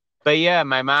but yeah,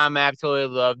 my mom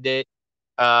absolutely loved it.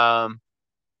 Um,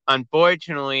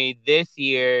 Unfortunately, this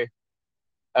year,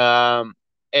 um,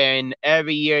 and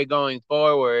every year going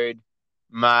forward,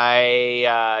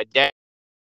 my dad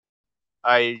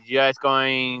are just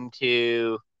going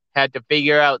to have to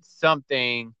figure out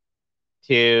something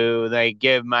to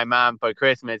give my mom for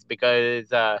Christmas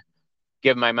because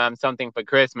give my mom something for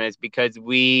Christmas because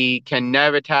we can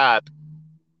never top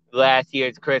last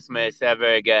year's Christmas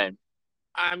ever again.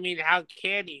 I mean, how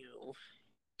can you?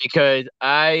 Because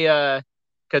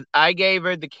I gave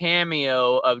her the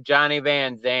cameo of Johnny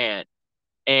Van Zant,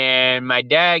 and my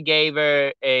dad gave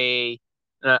her a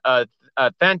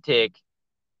authentic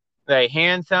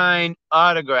hand signed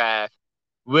autograph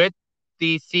with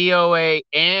the COA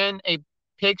and a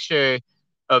picture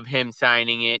of him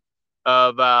signing it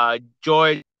of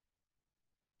George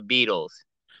Beatles.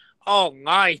 Oh,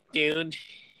 nice, dude.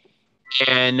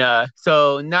 And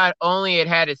so not only it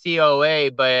had a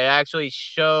COA, but it actually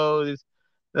shows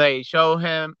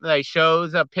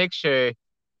a picture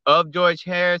of George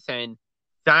Harrison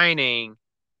signing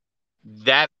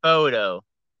that photo.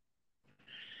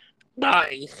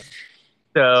 Nice.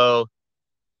 So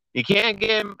you can't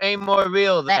get any more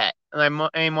real that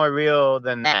any more real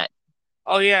than that.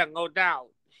 Oh, yeah, no doubt.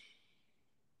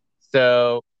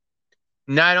 So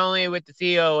not only with the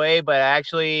COA, but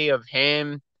actually of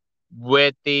him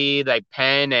with the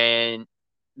pen and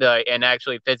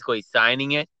actually physically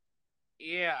signing it.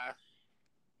 Yeah.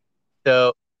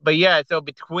 So, but yeah, so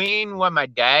between what my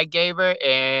dad gave her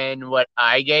and what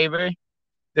I gave her,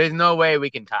 there's no way we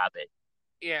can top it.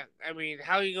 Yeah, I mean,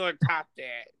 how are you going to top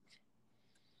that?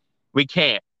 We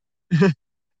can't.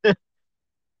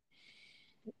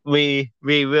 We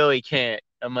really can't.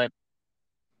 I'm like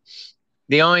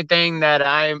the only thing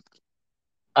I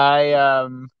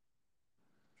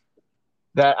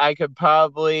that I could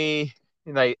probably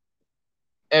it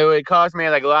would cost me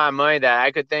a lot of money that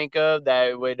I could think of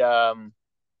that would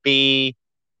be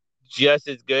just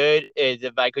as good as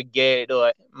if I could get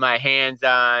my hands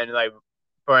on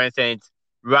for instance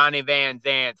Ronnie Van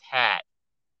Zant's hat.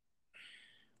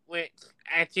 Which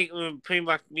I think would pretty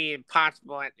much be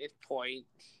impossible at this point.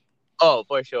 Oh,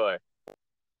 for sure.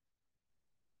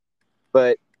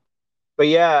 But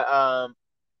yeah,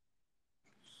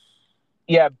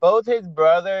 yeah, both his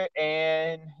brother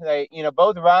and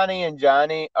both Ronnie and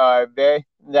Johnny are very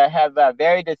that have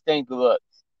very distinct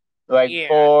looks. Like Yeah.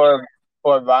 for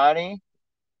Ronnie,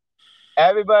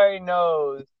 everybody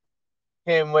knows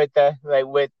him with the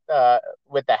with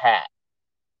the hat.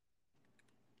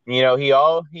 He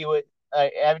would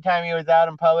every time he was out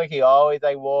in public, he always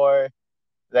wore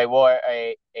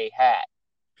a hat.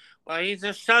 Well, he's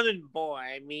a southern boy.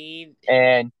 I mean,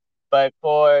 And but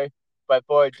for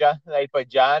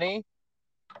Johnny,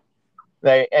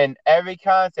 in every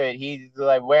concert he's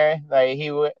wearing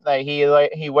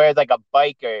he wears like a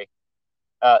biker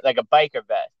like a biker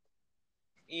vest.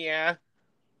 Yeah.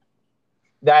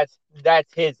 That's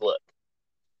his look.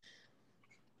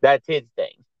 That's his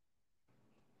thing.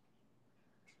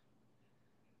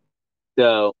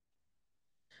 So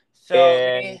So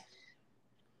and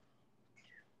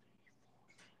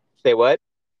say what?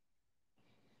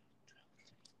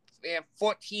 they have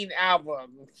 14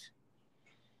 albums.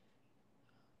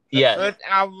 The Yes. first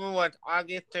album was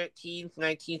August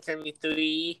 13th,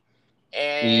 1973,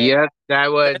 and Yep.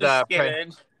 Lynyrd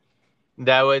Skynyrd.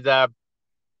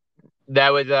 That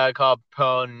was called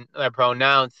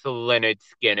pronounced Lynyrd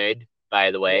Skynyrd,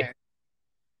 by the way. Yeah.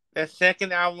 The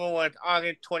second album was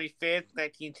August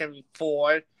 25th,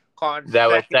 1974, called That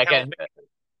was Second Helping,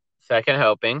 second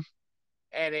helping.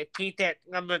 and it peaked at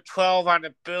number 12 on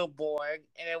the Billboard,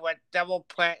 and it went double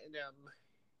platinum.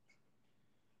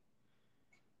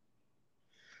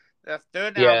 The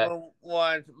third Yeah. album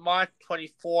was March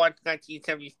 24th,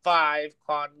 1975,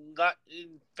 called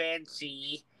Latin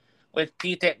Fancy, which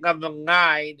peaked at number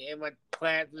 9 and went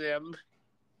platinum.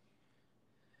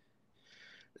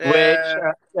 Which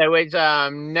The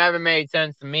never made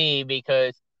sense to me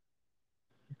because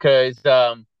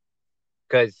um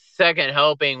because second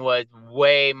helping was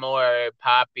way more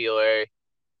popular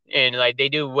and like they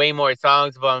do way more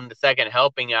songs from the second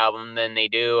helping album than they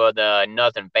do the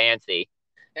Nothing Fancy.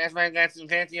 That's why Latin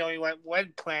Fancy only went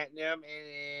one platinum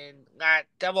and not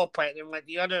double platinum like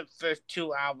the other first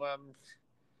two albums.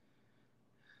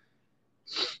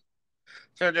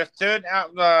 So the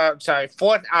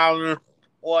fourth album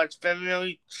was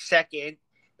February 2nd,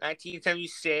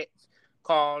 1976,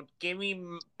 called "Give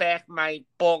Me Back My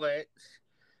Bullets,"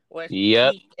 which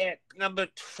Yep. peaked at number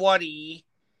 20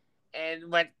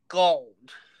 and went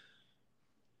gold.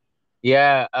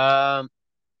 Yeah.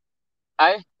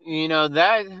 I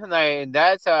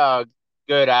that's a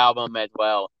good album as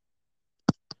well.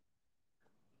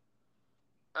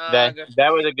 Uh, the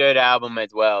That was a good album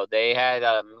as well. They had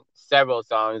several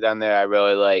songs on there I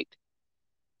really liked.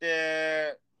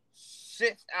 the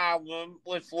sixth album,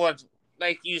 which was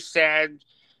like you said,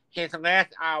 his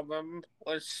last album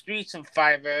was Streets of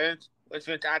Fighters, which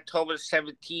was October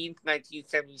 17th,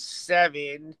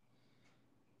 1977.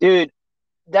 Dude,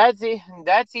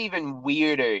 that's even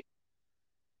weirder.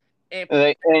 It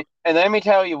And let me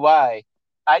tell you why.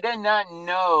 I did not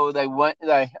know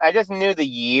I just knew the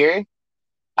year.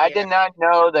 I yeah did not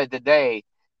know the day.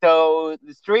 So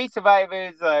the Street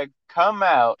Survivors come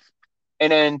out,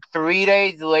 and then 3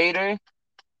 days later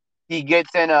he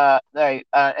gets in a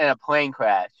plane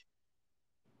crash.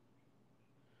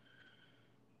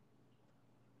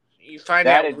 you find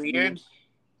That that is weird.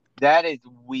 that is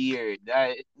weird.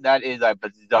 That is like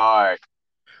bizarre.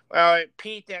 Well, it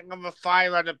peaked at number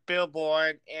 5 on the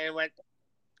Billboard and went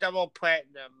double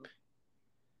platinum.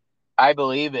 I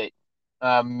believe it.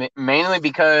 Mainly mainly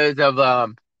because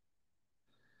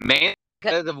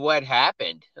of what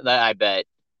happened. I bet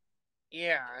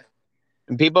Yeah,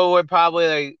 people were probably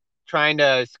like trying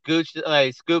to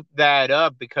scoop that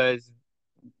up because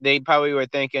they probably were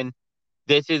thinking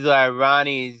this is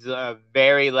Ronnie's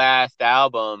very last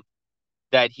album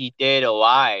that he did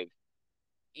alive.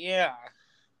 yeah.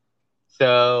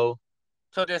 So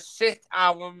So the sixth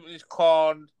album is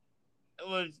called. It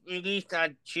was released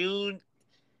on June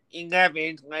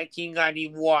 11th,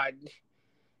 1991.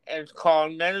 And it's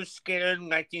called Lynyrd Skynyrd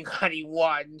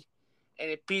 1991, and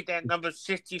it peaked at number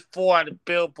 64 on the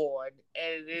Billboard,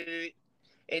 and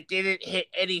it didn't hit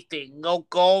anything. No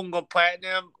gold, no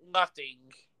platinum, nothing.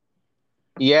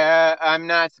 yeah, I'm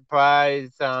not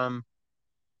surprised.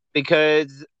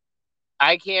 Because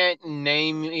I can't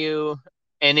name you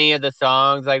any of the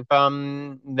songs like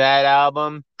from that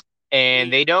album,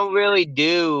 and Me, they don't really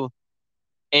do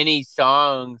any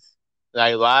songs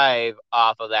like live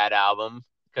off of that album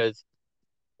because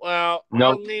well,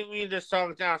 no, I'll name you the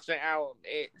songs off the album.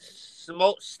 It's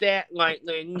Smokestack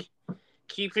Lightning,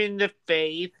 Keeping the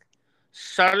Faith,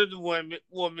 Southern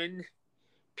Woman,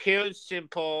 Pure and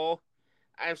Simple,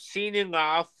 I've Seen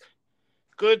Enough,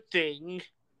 Good Thing,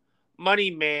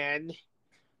 Money Man,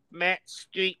 Matt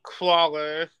Street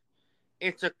Crawler,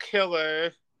 It's a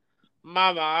Killer,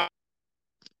 Mama,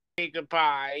 Say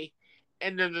Goodbye,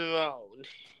 End of the Road.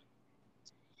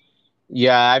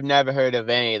 yeah, I've never heard of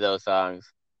any of those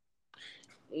songs,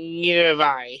 Neither have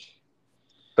I.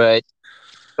 but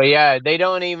yeah, they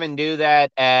don't even do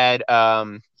that at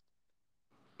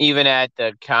even at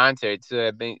the concerts,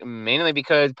 mainly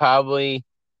because probably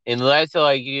unless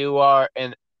like you are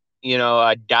a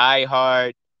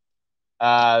diehard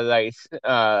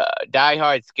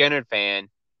Skinner fan,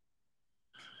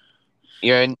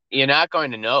 you're not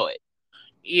going to know it.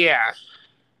 Yeah.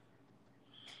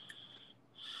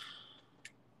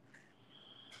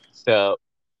 So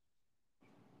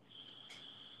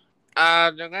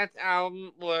The last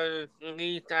album was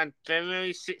released on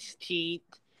February 16th,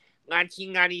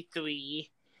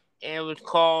 1993, and it was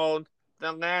called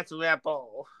The Last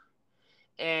Rebel.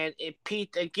 And it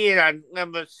peaked again on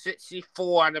number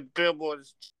 64 on the Billboard.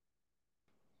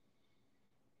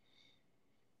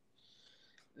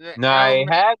 The no,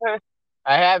 album,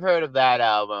 I have heard of that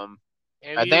album.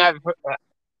 have I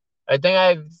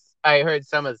think you? I heard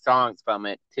some of the songs from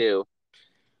it too.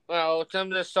 Well, some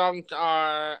of the songs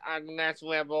are on The Last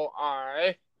Rebel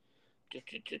are do,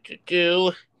 do, do, do,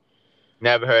 do.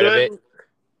 Never heard of it. Good,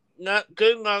 not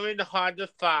good, loving, hard to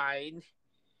find.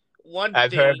 One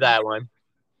I've heard thing, that one.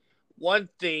 one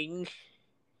thing,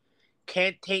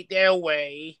 can't take that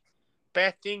away.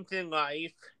 Best things in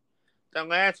life. The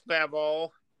Last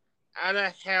Rebel. Out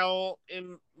of hell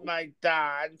in my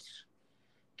dodge.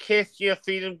 Kiss your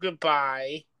freedom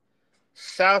goodbye.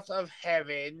 South of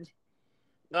heaven.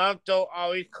 Love don't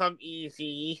always come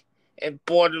easy. And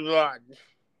Born to Run.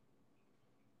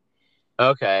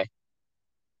 Okay.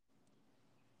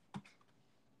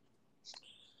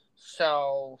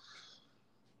 So,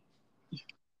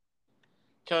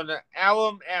 so the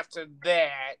album after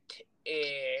that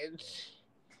is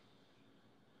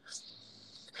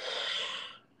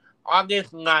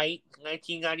August 9th,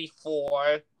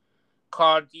 1994,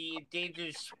 called The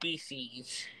Endangered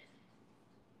Species.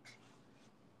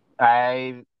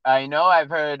 I know I've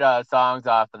heard songs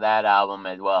off of that album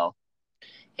as well.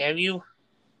 Have you?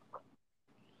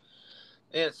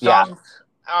 The Yeah, songs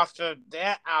after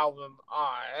that album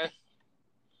are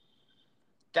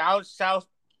Down South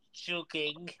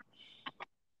Juking,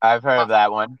 I've heard of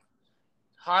that one.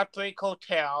 Heartbreak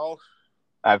Hotel,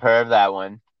 I've heard of that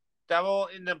one. Devil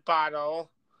in the Bottle,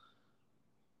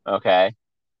 Okay.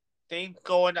 Things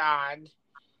Going On,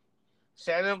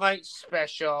 Satellite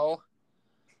Special,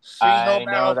 Sweet I Home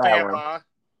know that one.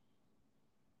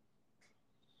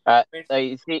 Alabama.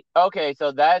 You see, okay,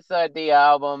 so that's the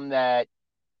album that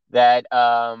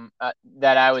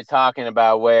I was talking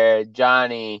about where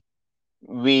Johnny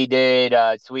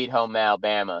redid Sweet Home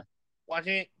Alabama. Was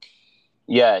it?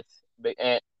 Yes,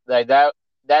 like that.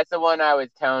 That's the one I was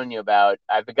telling you about.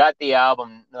 I forgot the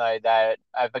album like that.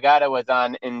 I forgot it was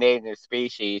on Endangered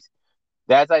Species.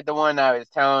 That's like the one I was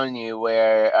telling you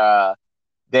where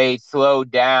they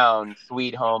slowed down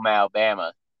Sweet Home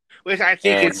Alabama. Which I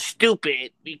think is And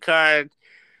stupid because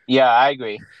yeah, I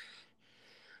agree.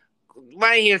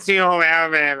 when I hear Sweet Home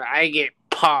Alabama, I get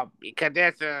pumped because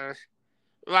that's a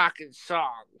rocking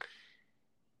song.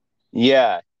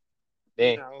 Yeah, You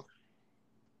they know.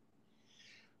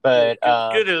 Do but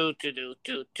do do do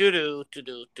do do do do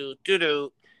do do do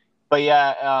do. but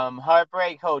yeah,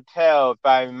 Heartbreak Hotel, if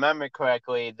I remember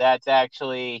correctly, that's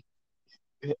actually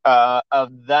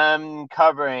of them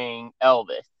covering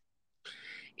Elvis.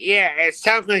 Yeah, it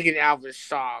sounds like an Elvis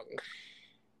song.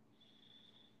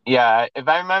 Yeah, if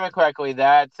I remember correctly,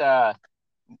 that's them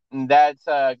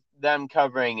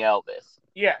covering Elvis.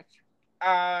 Yes.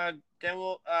 There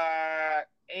will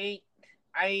eight.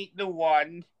 I ain't the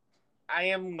one. I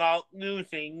am not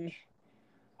losing.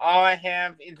 All I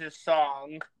have is a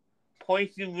song.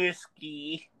 Poison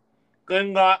whiskey. Good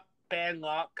luck, bad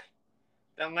luck.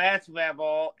 The Last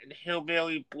Rebel and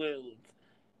Hillbilly Blues.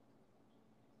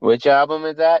 Which album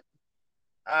is that?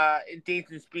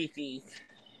 Endangered Species.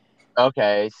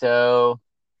 Okay, so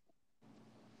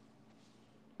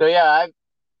yeah,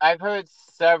 I've heard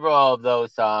several of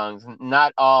those songs.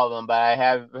 Not all of them, but I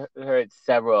have heard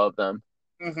several of them.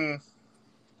 Mm-hmm.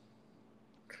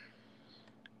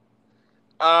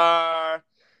 Uh,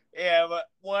 yeah, but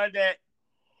one that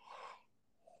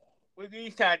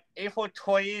released on April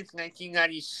 20th,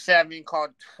 1997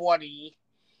 called 20.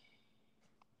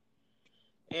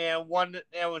 And one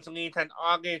that was released on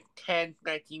August 10th,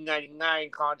 1999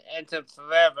 called Enter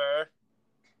Forever.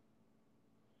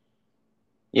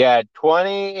 Yeah,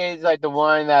 20 is like the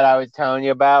one that I was telling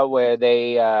you about where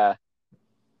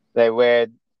where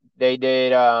they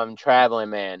did Traveling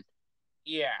Man.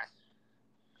 Yeah.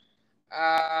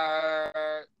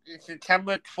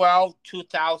 September 12th,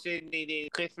 2000, they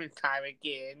did Christmas Time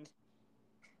again.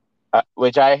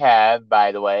 Which I have,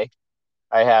 by the way.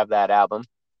 I have that album.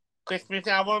 Christmas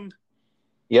album.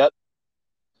 Yep.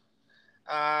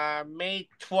 May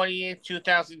 20th,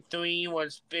 2003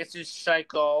 was Business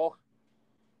Cycle.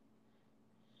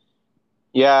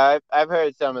 Yeah, I've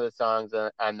heard some of the songs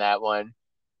on that one.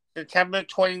 September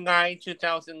 29th,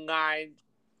 2009,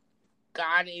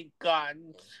 God and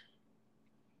Guns.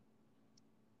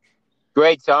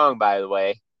 Great song, by the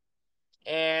way.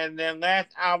 And the last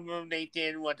album they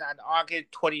did was on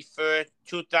August 21st,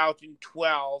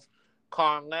 2012,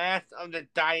 called "Last of the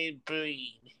Dying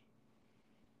Breed."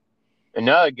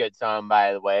 Another good song,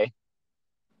 by the way.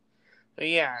 So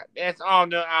yeah, that's all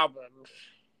their albums.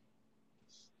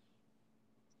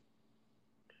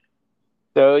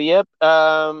 So yep.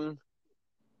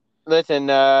 Listen.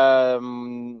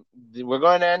 We're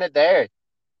going to end it there.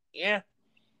 Yeah,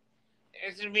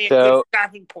 this would be a good So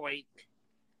stopping point.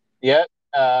 yep.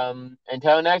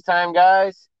 Until next time,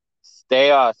 guys.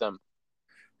 Stay awesome.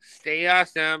 Stay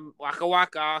awesome. Waka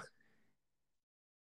waka.